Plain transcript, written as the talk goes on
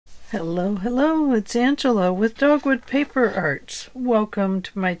Hello, hello, it's Angela with Dogwood Paper Arts. Welcome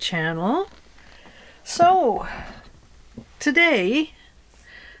to my channel. So, today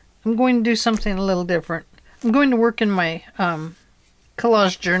I'm going to do something a little different. I'm going to work in my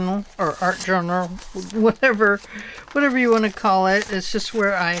collage journal or art journal, whatever you want to call it. It's just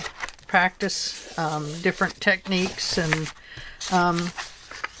where I practice different techniques and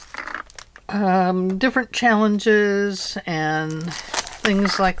different challenges and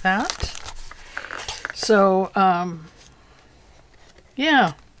things like that. So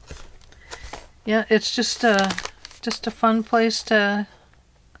yeah, it's just a fun place to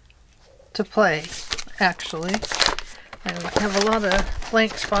play. Actually, I have a lot of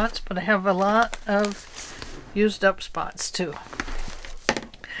blank spots, but I have a lot of used up spots too.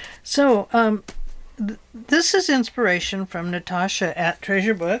 So this is inspiration from Natasa at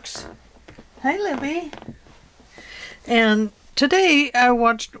Treasure Books. Hi, Libby. And today I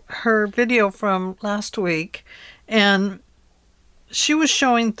watched her video from last week, and she was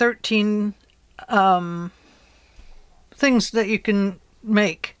showing 13 things that you can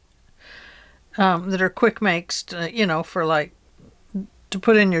make that are quick makes, for like to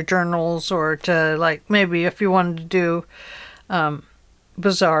put in your journals, or to like maybe if you wanted to do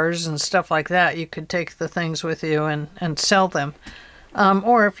bazaars and stuff like that, you could take the things with you and sell them.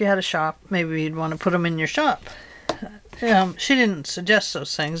 Or if you had a shop, maybe you'd want to put them in your shop. She didn't suggest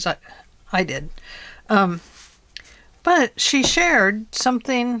those things. I did. But she shared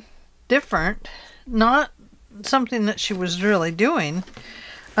something different, not something that she was really doing.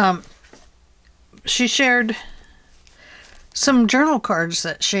 She shared some journal cards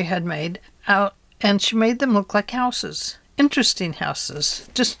that she had made out, and she made them look like houses. Interesting houses.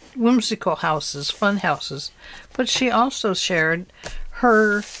 Just whimsical houses, fun houses. But she also shared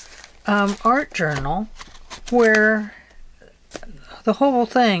her art journal, where the whole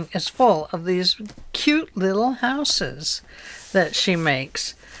thing is full of these cute little houses that she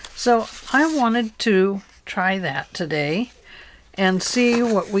makes. So I wanted to try that today and see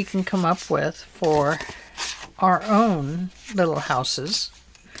what we can come up with for our own little houses.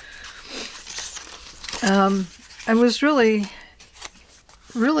 I was really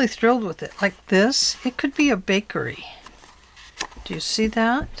thrilled with it. Like this, it could be a bakery. Do you see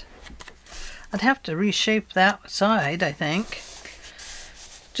that? I'd have to reshape that side, I think,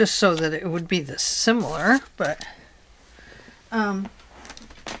 just so that it would be this similar, but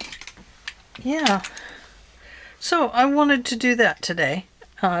yeah. So I wanted to do that today,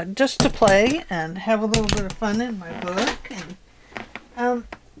 just to play and have a little bit of fun in my book, and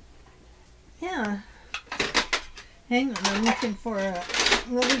yeah. Hang on, I'm looking for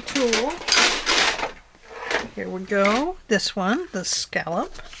another tool. Here we go. This one, the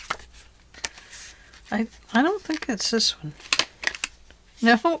scallop. I don't think it's this one.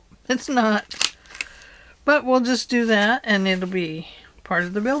 No, it's not. But we'll just do that, and it'll be part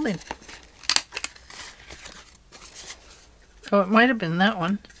of the building. Oh, it might have been that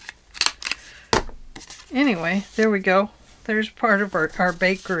one. Anyway, there we go. There's part of our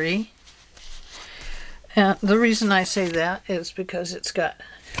bakery. And the reason I say that is because it's got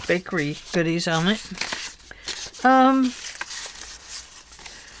bakery goodies on it.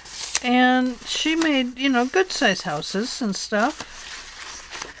 And she made, good size houses and stuff.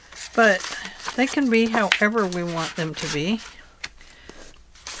 But they can be however we want them to be.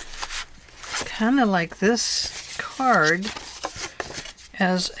 Kind of like this card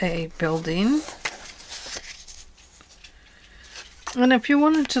as a building. And if you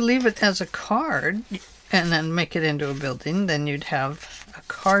wanted to leave it as a card and then make it into a building, then you'd have a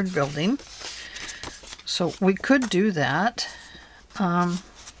card building. So we could do that.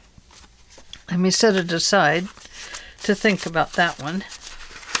 Let me set it aside to think about that one.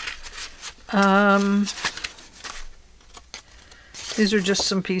 These are just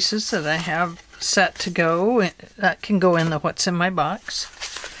some pieces that I have set to go. That can go in the what's in my box.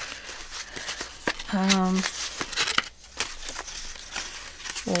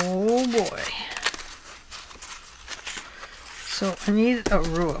 Oh boy. So I need a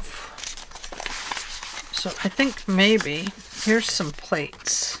roof. So I think maybe here's some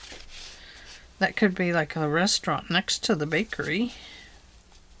plates. That could be like a restaurant next to the bakery.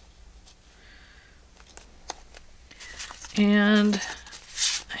 And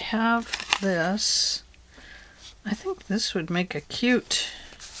I have this. I think this would make a cute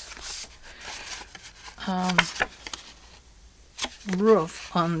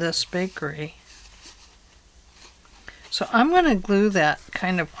roof on this bakery. So I'm going to glue that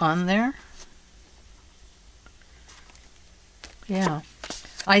kind of on there. Yeah,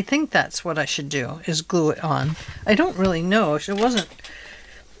 I think that's what I should do, is glue it on. I don't really know. It wasn't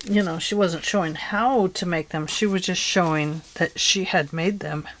you know, she wasn't showing how to make them. She was just showing that she had made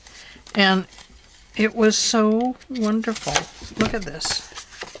them. And it was so wonderful. Look at this.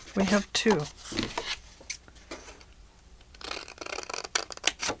 We have 2.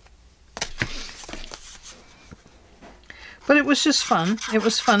 But it was just fun. It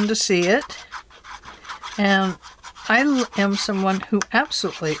was fun to see it. And I am someone who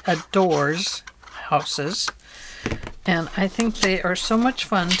absolutely adores houses. And I think they are so much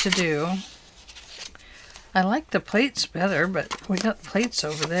fun to do. I like the plates better, but we got plates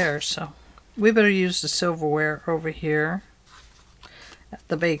over there, so we better use the silverware over here at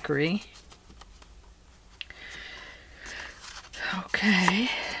the bakery. Okay,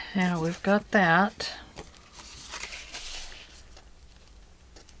 now we've got that.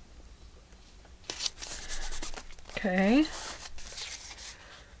 Okay,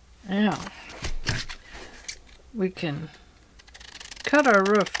 now we can cut our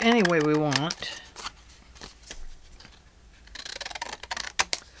roof any way we want,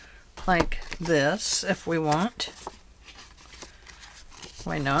 like this if we want.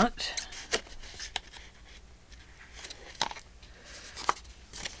 Why not?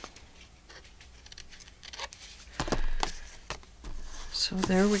 So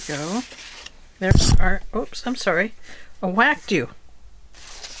there we go. There's our, oops, I'm sorry. I whacked you.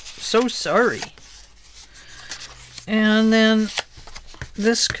 So sorry. And then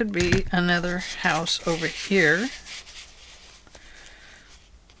this could be another house over here.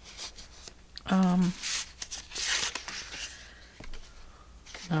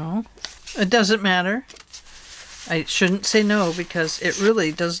 No, it doesn't matter. I shouldn't say no because it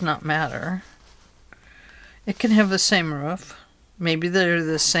really does not matter. It can have the same roof. Maybe they're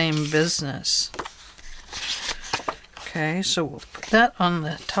the same business. Okay, so we'll put that on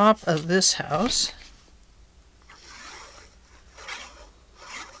the top of this house.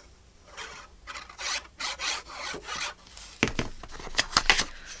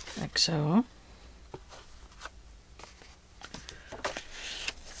 Like so.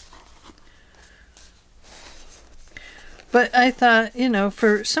 But I thought, you know,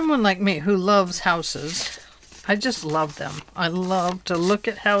 for someone like me who loves houses, I just love them. I love to look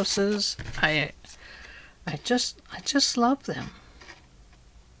at houses. I just love them.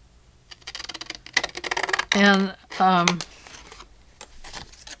 And I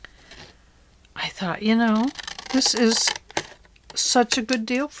thought, you know, this is such a good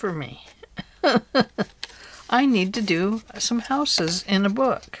deal for me. I need to do some houses in a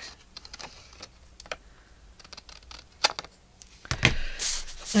book.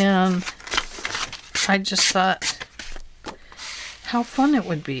 And I just thought how fun it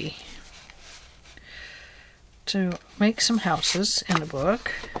would be to make some houses in a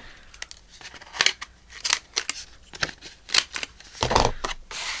book.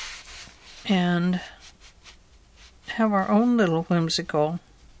 And have our own little whimsical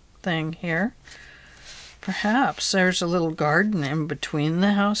thing here. Perhaps there's a little garden in between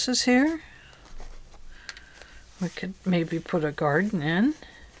the houses here. We could maybe put a garden in.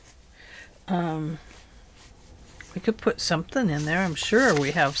 We could put something in there. I'm sure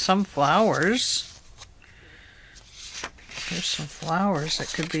we have some flowers. There's some flowers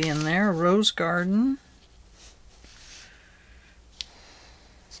that could be in there. A rose garden.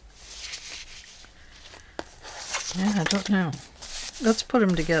 Yeah, I don't know. Let's put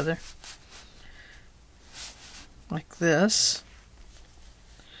them together. Like this.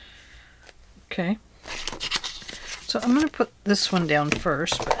 Okay. So I'm going to put this one down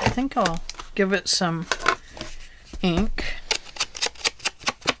first, but I think I'll give it some ink.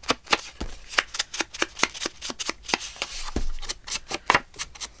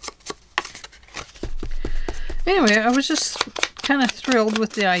 Anyway, I was just kind of thrilled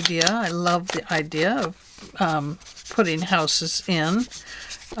with the idea. I love the idea of putting houses in.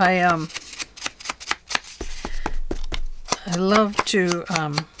 I love to,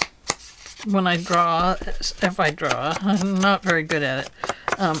 when I draw, if I draw, I'm not very good at it.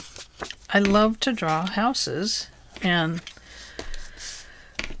 I love to draw houses and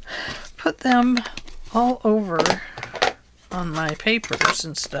put them all over on my papers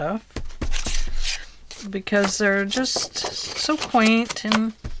and stuff because they're just so quaint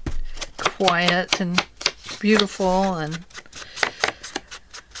and quiet and beautiful, and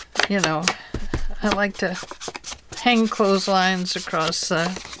you know, I like to hang clotheslines across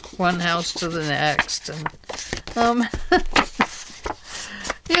one house to the next, and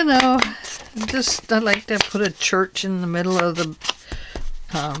you know, just I like to put a church in the middle of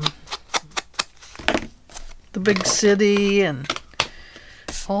the big city and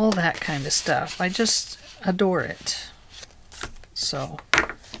all that kind of stuff. I just adore it. So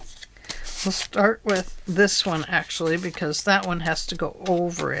We'll start with this one actually, because that one has to go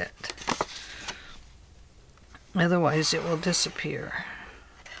over it. Otherwise it will disappear.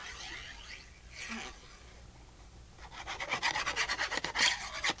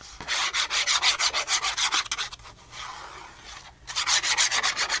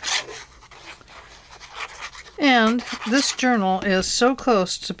 And this journal is so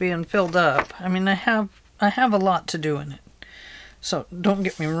close to being filled up. I mean, I have a lot to do in it. So don't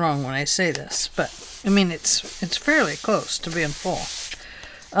get me wrong when I say this, but I mean it's fairly close to being full.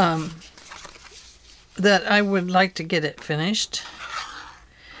 That I would like to get it finished.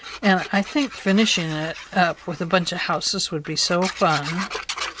 And I think finishing it up with a bunch of houses would be so fun.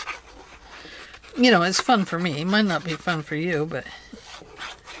 You know, it's fun for me. It might not be fun for you, but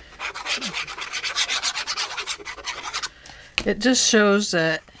it just shows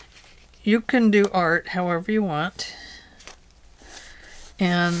that you can do art however you want.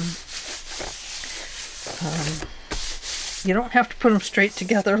 And you don't have to put them straight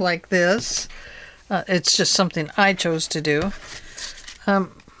together like this. It's just something I chose to do.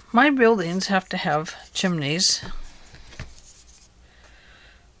 My buildings have to have chimneys.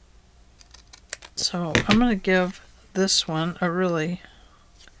 So I'm going to give this one a really...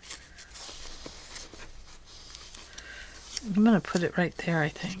 I'm going to put it right there, I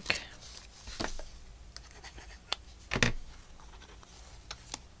think.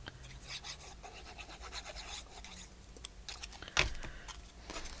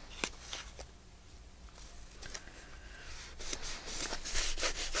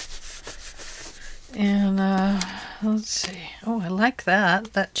 And let's see. Oh, I like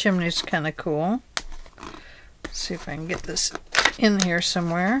that. That chimney's kind of cool. Let's see if I can get this in here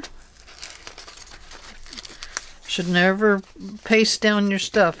somewhere. Should never paste down your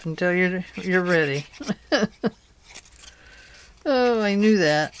stuff until you're ready. Oh, I knew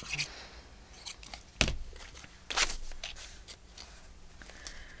that.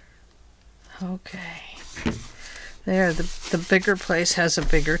 Okay. There, the bigger place has a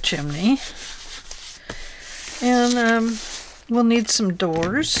bigger chimney. And we'll need some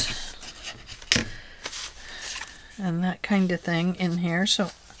doors and that kind of thing in here. So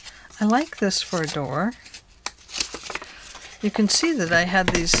I like this for a door. You can see that I had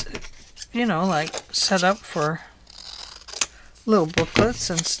these, you know, like set up for little booklets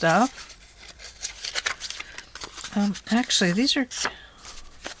and stuff. Actually, these are...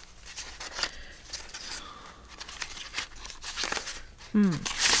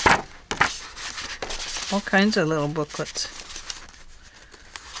 all kinds of little booklets.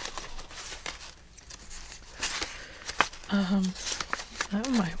 That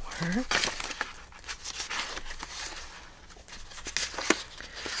might work.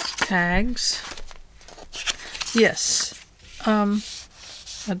 Tags. Yes.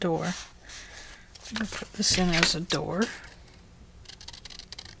 A door. I'm going to put this in as a door.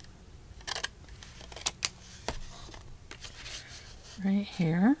 Right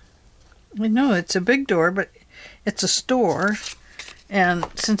here. I know it's a big door, but it's a store, and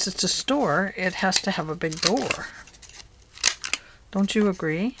since it's a store, it has to have a big door. Don't you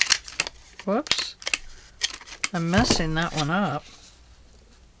agree? Whoops. I'm messing that one up.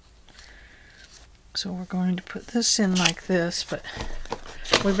 So we're going to put this in like this, but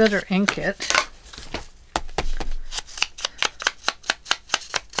we better ink it.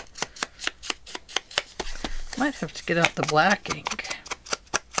 Might have to get out the black ink.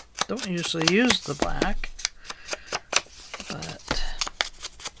 Don't usually use the black, but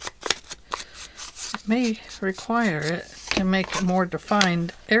it may require it to make a more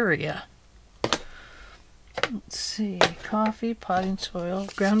defined area. Let's see, coffee, potting soil,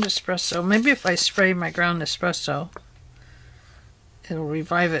 ground espresso. Maybe if I spray my ground espresso, it'll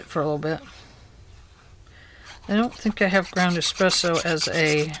revive it for a little bit. I don't think I have ground espresso as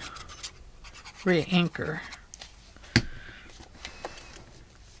a re-inker.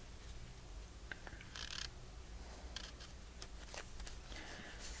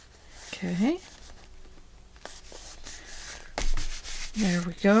 Okay, there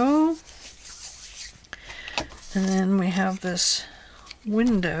we go. And then we have this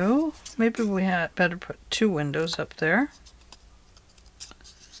window. Maybe we had better put 2 windows up there.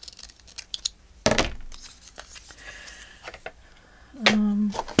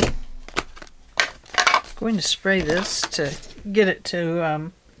 Going to spray this to get it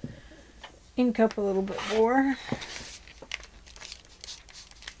to ink up a little bit more.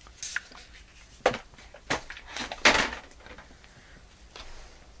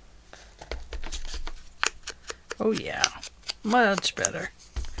 Oh yeah, much better.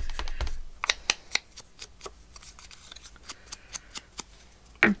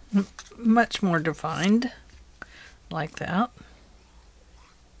 much more defined, like that.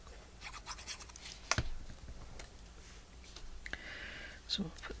 So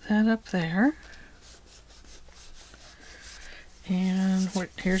we'll put that up there. And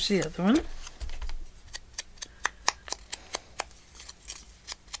here's the other one.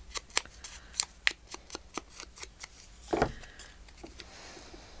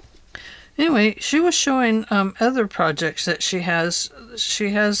 Anyway, she was showing other projects that she has.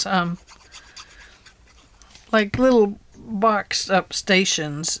 She has like little boxed up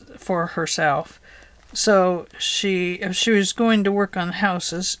stations for herself. So if she was going to work on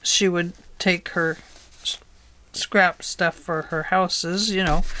houses, she would take her scrap stuff for her houses, you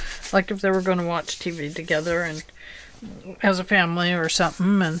know, like if they were going to watch TV together and as a family or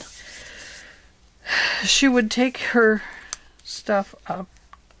something, and she would take her stuff up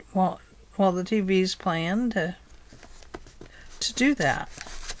while the TV's playing to do that.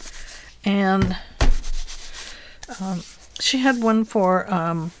 And she had one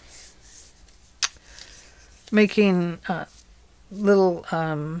for making little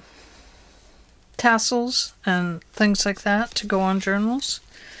tassels and things like that to go on journals.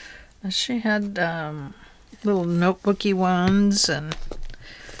 And she had little notebooky ones, and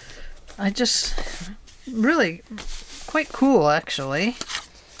I just really quite cool, actually,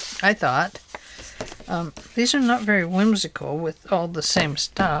 I thought. These are not very whimsical with all the same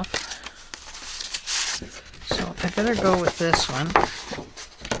stuff, so I better go with this one.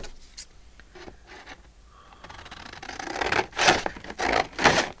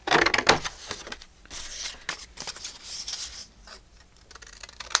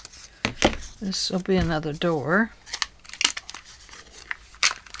 This will be another door.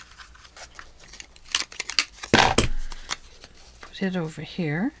 Put it over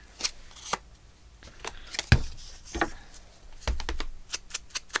here.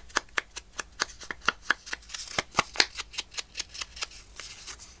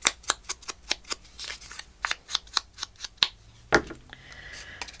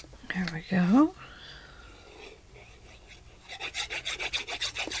 There we go.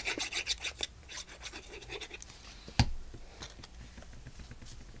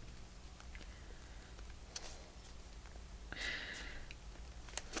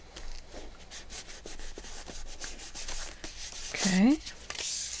 Okay,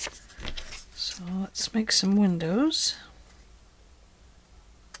 so let's make some windows.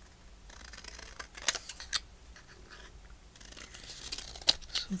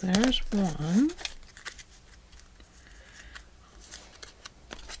 So there's one.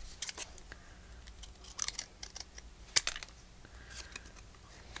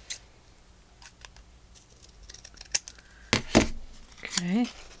 Okay,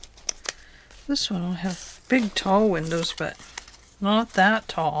 this one will have big tall windows, but not that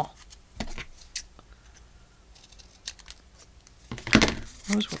tall.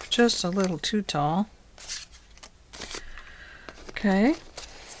 Those were just a little too tall. Okay.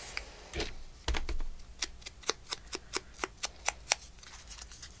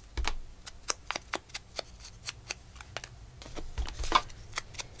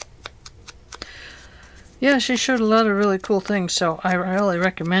 Yeah, she showed a lot of really cool things, so I really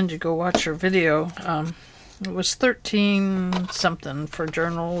recommend you go watch her video. It was 13 something for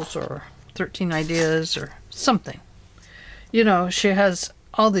journals, or 13 ideas or something. You know, she has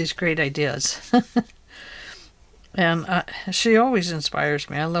all these great ideas. And she always inspires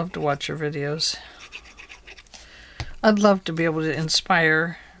me. I love to watch her videos. I'd love to be able to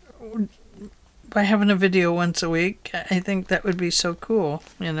inspire by having a video once a week. I think that would be so cool,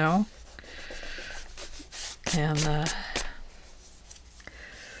 you know. And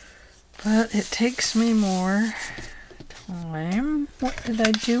but it takes me more time. What did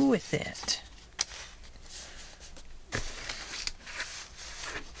I do with it?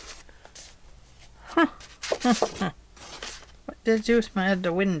 Huh. What did I do with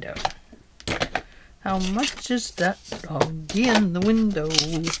the window? How much is that doggy in the window?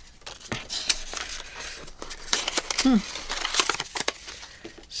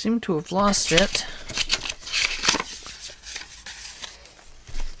 Seem to have lost it.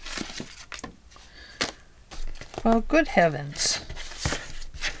 Well, good heavens.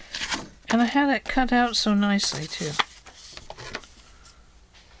 And I had it cut out so nicely, too.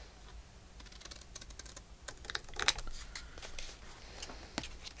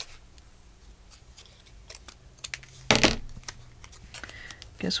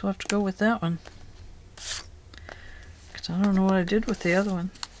 Guess we'll have to go with that one. Because I don't know what I did with the other one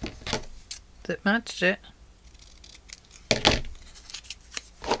that matched it.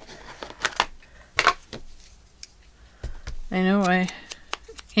 I know I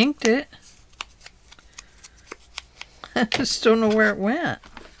inked it. I just don't know where it went.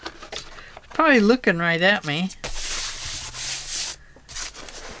 It's probably looking right at me.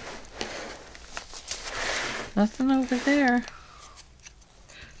 Nothing over there.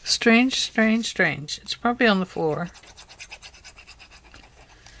 Strange, strange, strange. It's probably on the floor.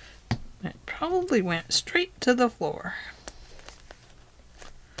 It probably went straight to the floor.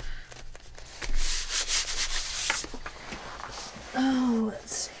 Oh,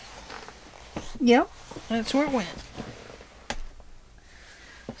 let's see. Yep, that's where it went.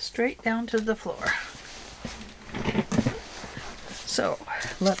 Straight down to the floor. So,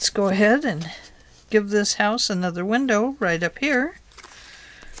 let's go ahead and give this house another window right up here.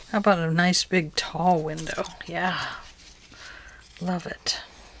 How about a nice big tall window? Yeah, love it.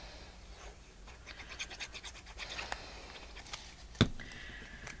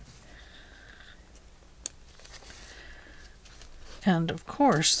 And of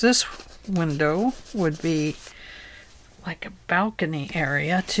course, this window would be like a balcony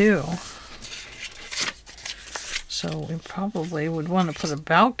area too. So we probably would want to put a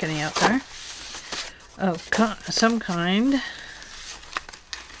balcony out there of some kind.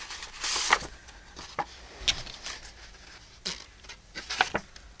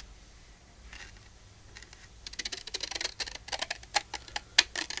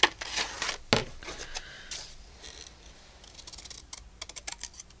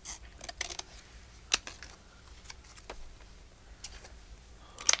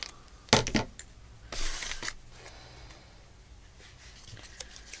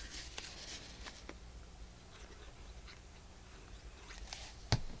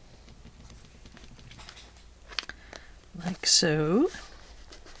 Like so.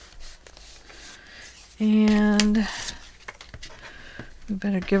 And we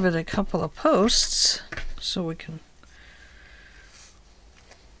better give it a couple of posts so we can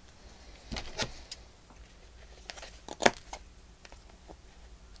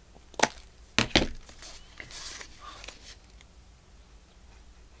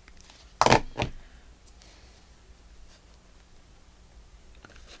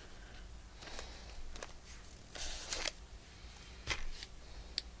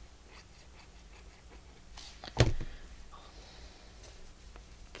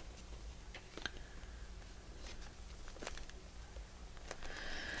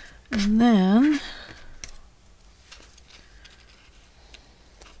and then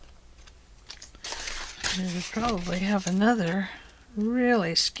we would probably have another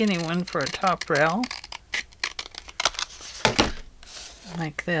really skinny one for a top rail,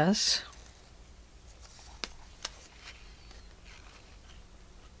 like this.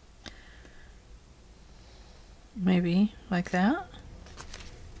 Maybe like that.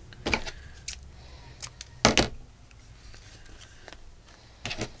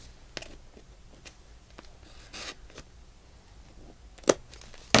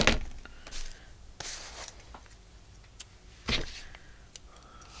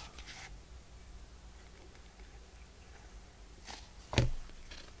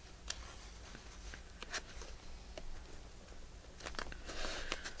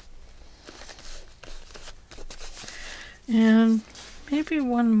 And maybe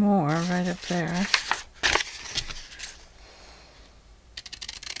one more right up there.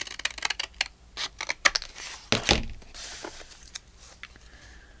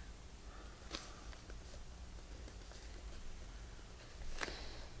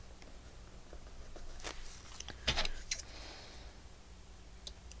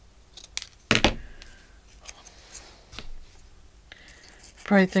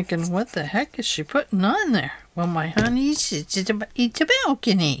 Probably thinking, what the heck is she putting on there? Well, my honey, it's a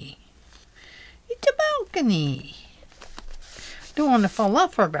balcony. It's a balcony. Don't want to fall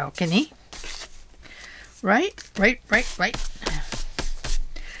off our balcony. Right? Right.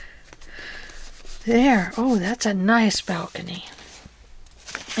 There. Oh, that's a nice balcony.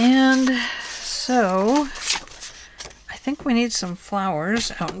 And so, I think we need some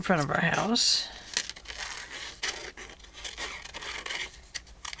flowers out in front of our house.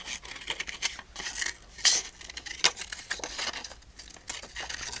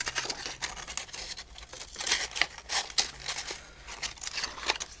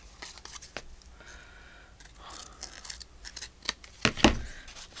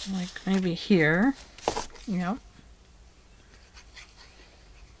 Like maybe here. Yep.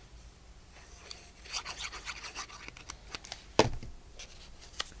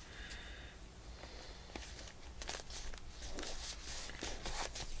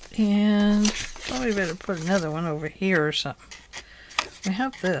 And probably better put another one over here or something. We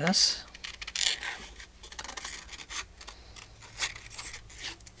have this.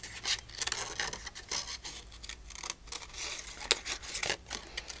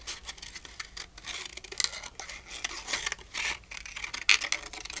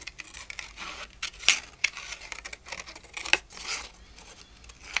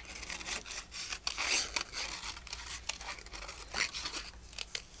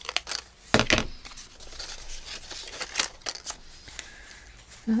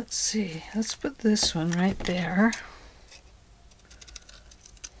 Let's see, let's put this one right there.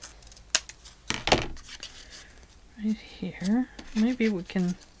 Right here. Maybe we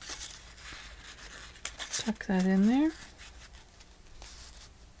can tuck that in there.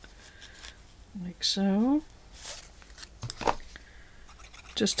 Like so.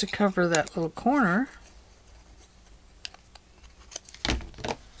 Just to cover that little corner.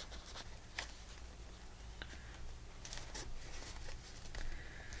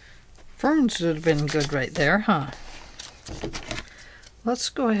 Ferns would have been good right there, huh? Let's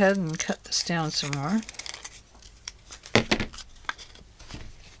go ahead and cut this down some more.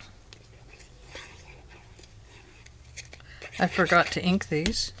 I forgot to ink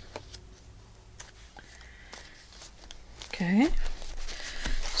these. Okay.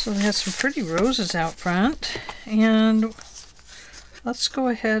 So they have some pretty roses out front, and let's go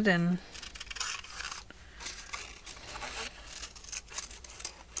ahead and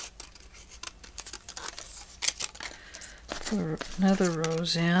put another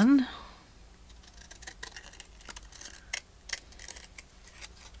rose in.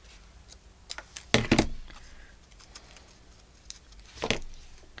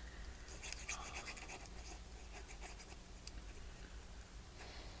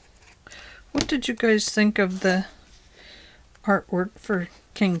 What did you guys think of the artwork for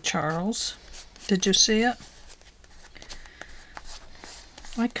King Charles? Did you see it?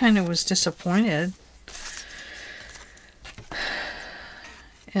 I kind of was disappointed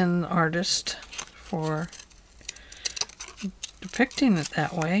in the artist for depicting it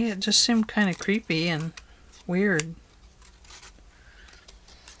that way. It just seemed kind of creepy and weird.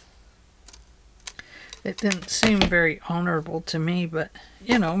 It didn't seem very honorable to me, but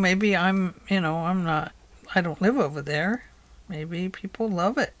you know, maybe I'm not, I don't live over there. Maybe people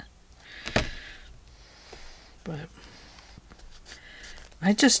love it. But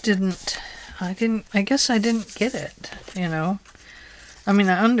I just didn't, I guess I didn't get it, you know. I mean,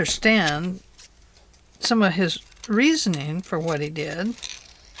 I understand some of his reasoning for what he did,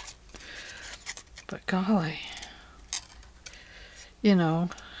 but golly, you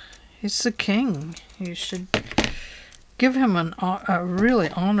know, he's the king. You should give him a really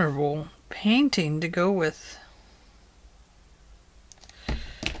honorable painting to go with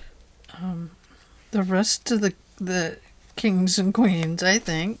the rest of the kings and queens, I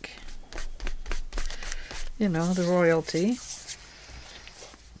think. You know, the royalty.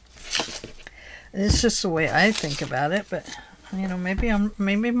 It's just the way I think about it, but you know,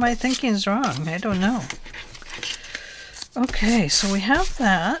 maybe my thinking's wrong. I don't know. Okay, so we have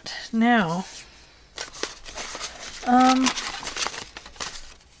that. Now,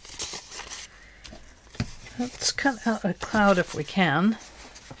 let's cut out a cloud if we can.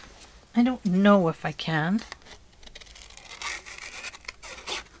 I don't know if I can.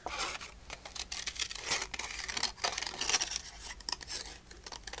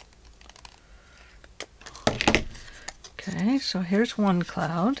 Okay, so here's one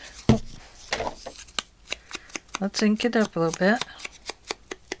cloud. Let's ink it up a little bit.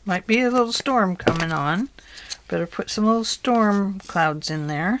 Might be a little storm coming on. Better put some little storm clouds in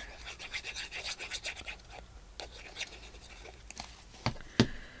there.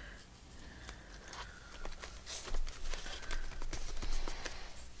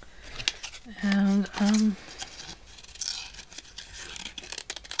 And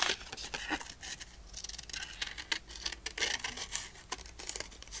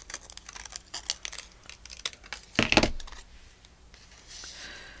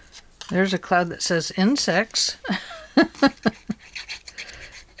there's a cloud that says insects.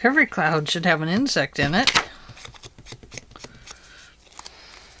 Every cloud should have an insect in it.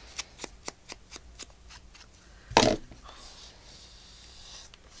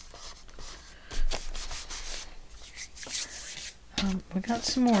 We got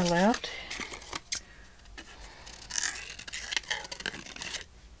some more left.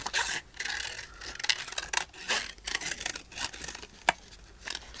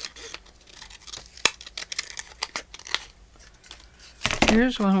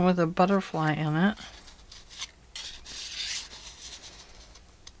 Here's one with a butterfly in it.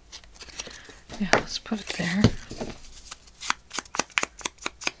 Yeah, let's put it there.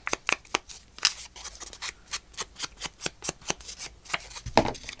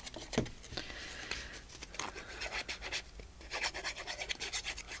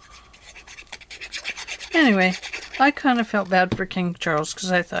 Anyway, I kind of felt bad for King Charles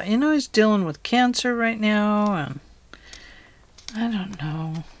because I thought, you know, he's dealing with cancer right now, and I don't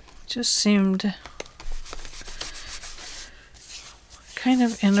know, it just seemed kind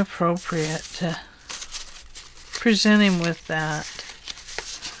of inappropriate to present him with that.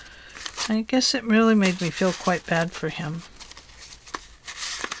 I guess it really made me feel quite bad for him.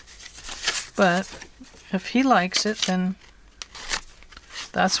 But if he likes it, then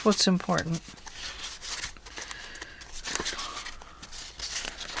that's what's important.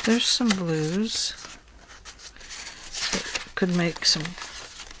 There's some blues. That could make some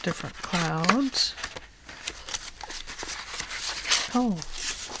different clouds. Oh,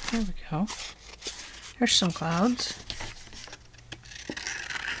 there we go. There's some clouds.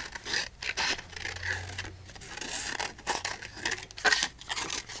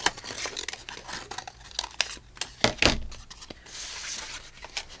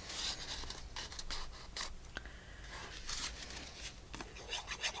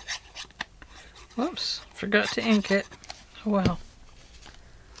 Whoops, forgot to ink it. Oh well.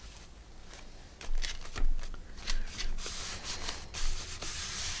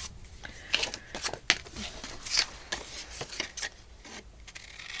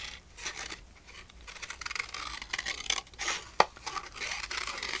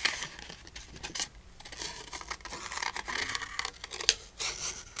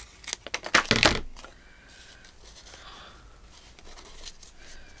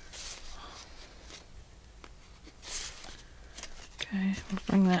 Okay, we'll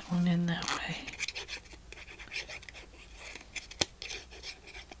bring that one in that way.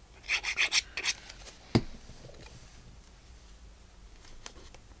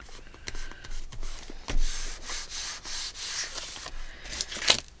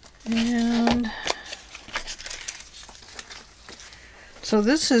 And so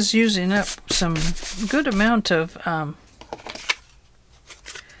this is using up some good amount of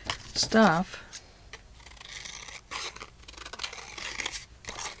stuff.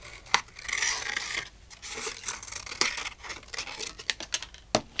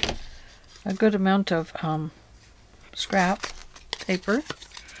 A good amount of scrap paper.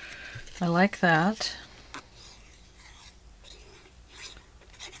 I like that.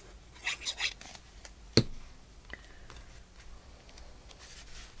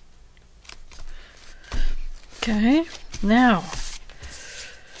 Okay, now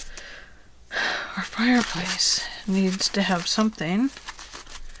our fireplace needs to have something.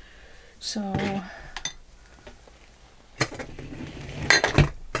 So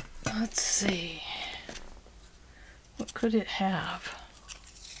let's see, what could it have?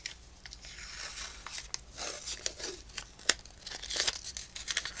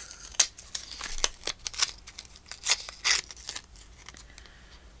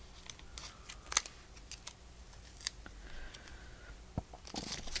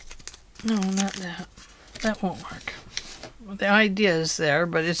 No, not that. That won't work. The idea is there,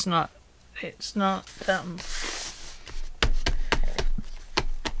 but it's not, it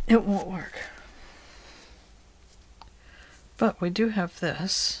won't work. But we do have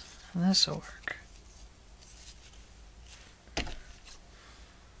this, and this will work.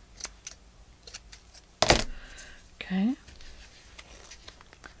 Okay.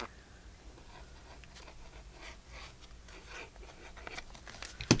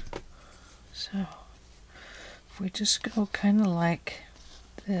 So, if we just go kind of like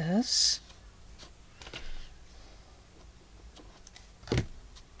this.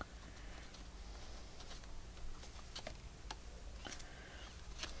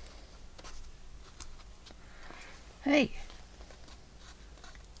 Hey,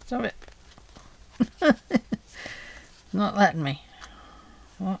 stop it. Not letting me.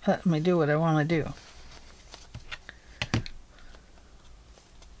 Won't let me do what I want to do.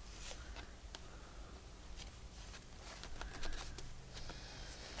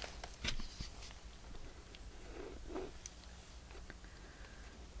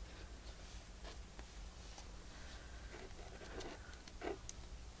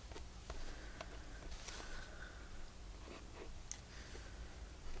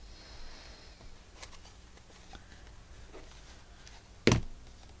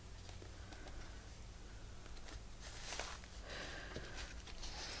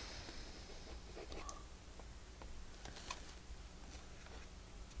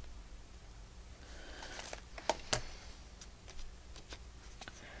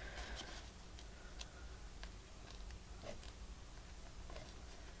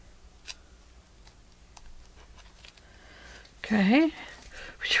 Okay.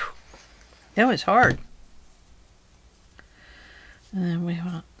 Whew. That was hard. And then we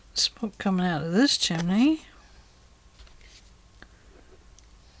want smoke coming out of this chimney.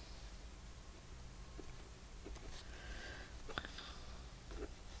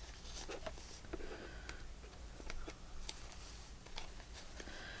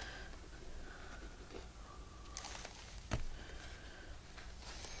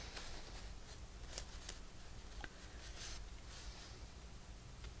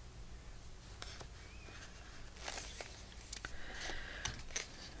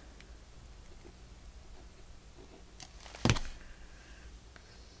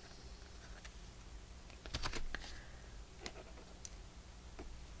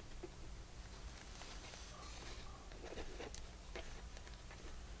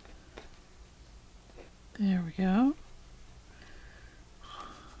 we go.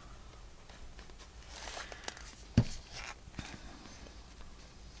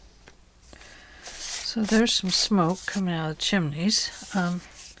 So there's some smoke coming out of the chimneys.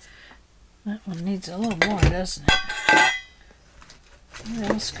 That one needs a little more, doesn't it?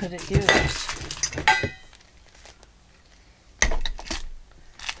 What else could it use?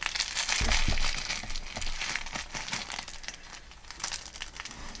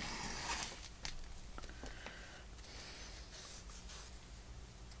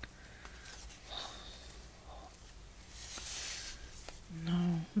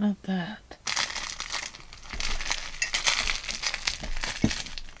 No, not that.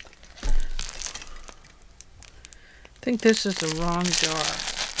 I think this is the wrong jar.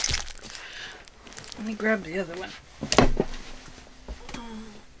 Let me grab the other one.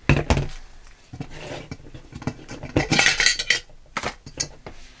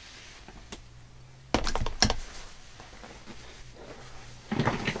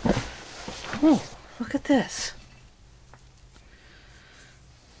 Oh, look at this.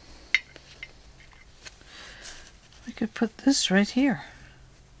 We could put this right here.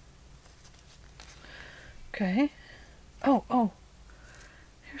 Okay. Oh,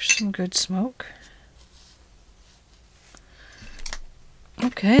 here's some good smoke.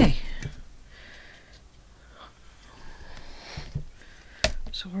 Okay.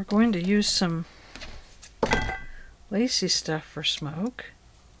 So we're going to use some lacy stuff for smoke.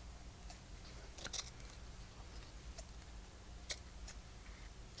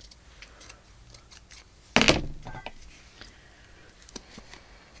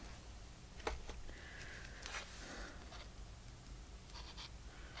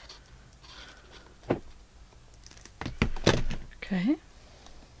 Okay.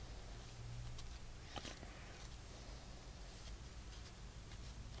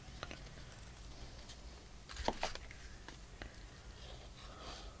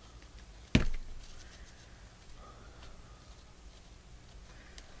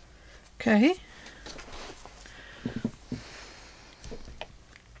 Okay.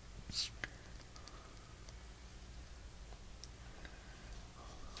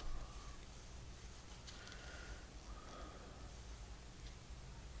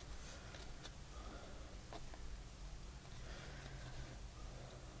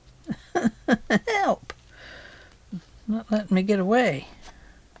 Help! Not letting me get away.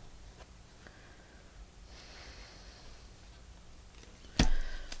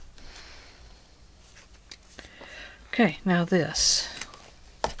 Okay, now this.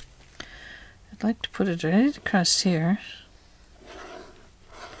 I'd like to put it right across here.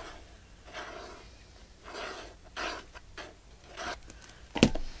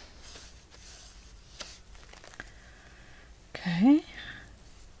 Okay.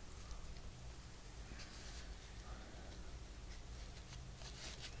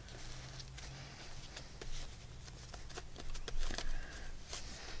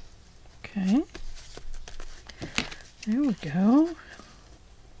 Okay. There we go.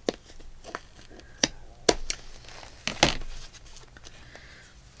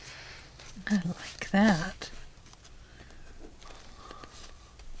 I like that.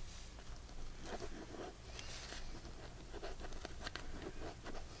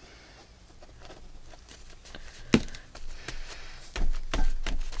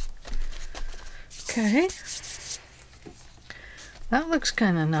 Okay. That looks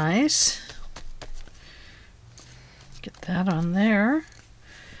kind of nice. Get that on there.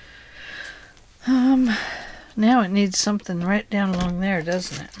 Now it needs something right down along there,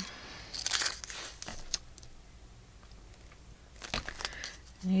 doesn't it?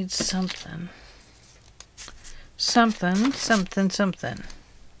 Needs something. Something.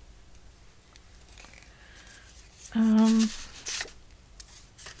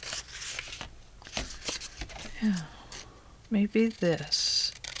 Yeah, maybe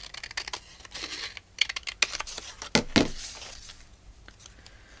this.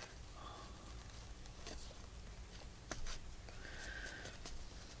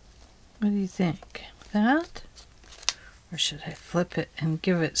 What do you think? That? Or should I flip it and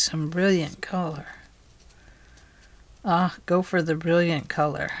give it some brilliant color? Ah, go for the brilliant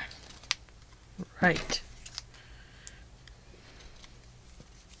color. Right.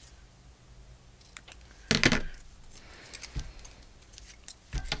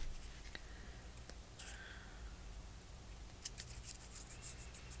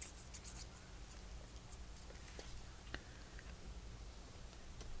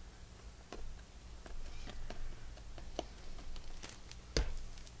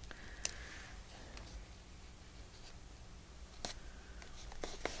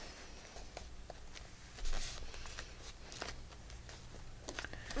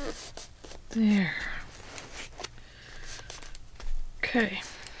 There. Okay.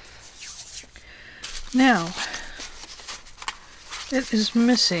 Now, it is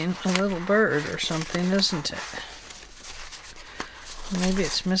missing a little bird or something, isn't it? Maybe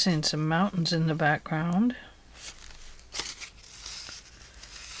it's missing some mountains in the background.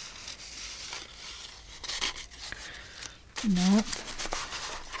 No.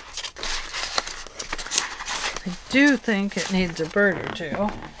 I do think it needs a bird or two.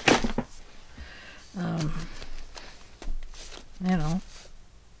 You know,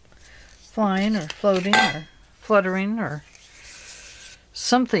 flying or floating or fluttering or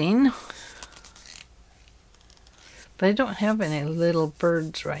something. But I don't have any little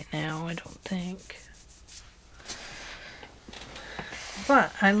birds right now, I don't think.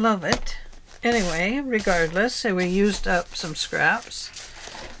 But I love it. Anyway, regardless, we used up some scraps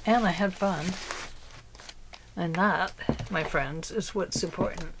and I had fun. And that, my friends, is what's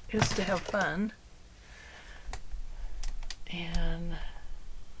important, is to have fun. And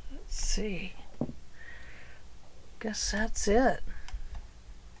let's see. Guess that's it.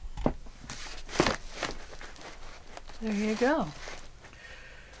 There you go.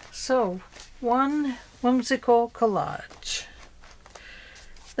 So, one whimsical collage.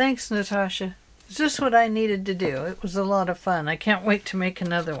 Thanks, Natasha. It's just what I needed to do. It was a lot of fun. I can't wait to make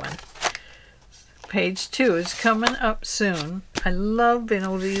another one. Page 2 is coming up soon. I love being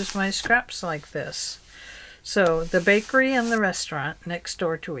able to use my scraps like this. So, the bakery and the restaurant next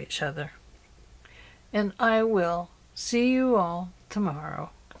door to each other. And I will see you all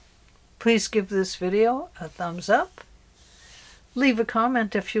tomorrow. Please give this video a thumbs up. Leave a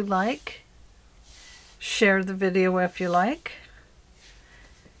comment if you like. Share the video if you like.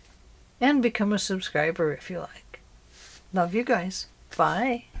 And become a subscriber if you like. Love you guys.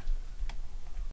 Bye.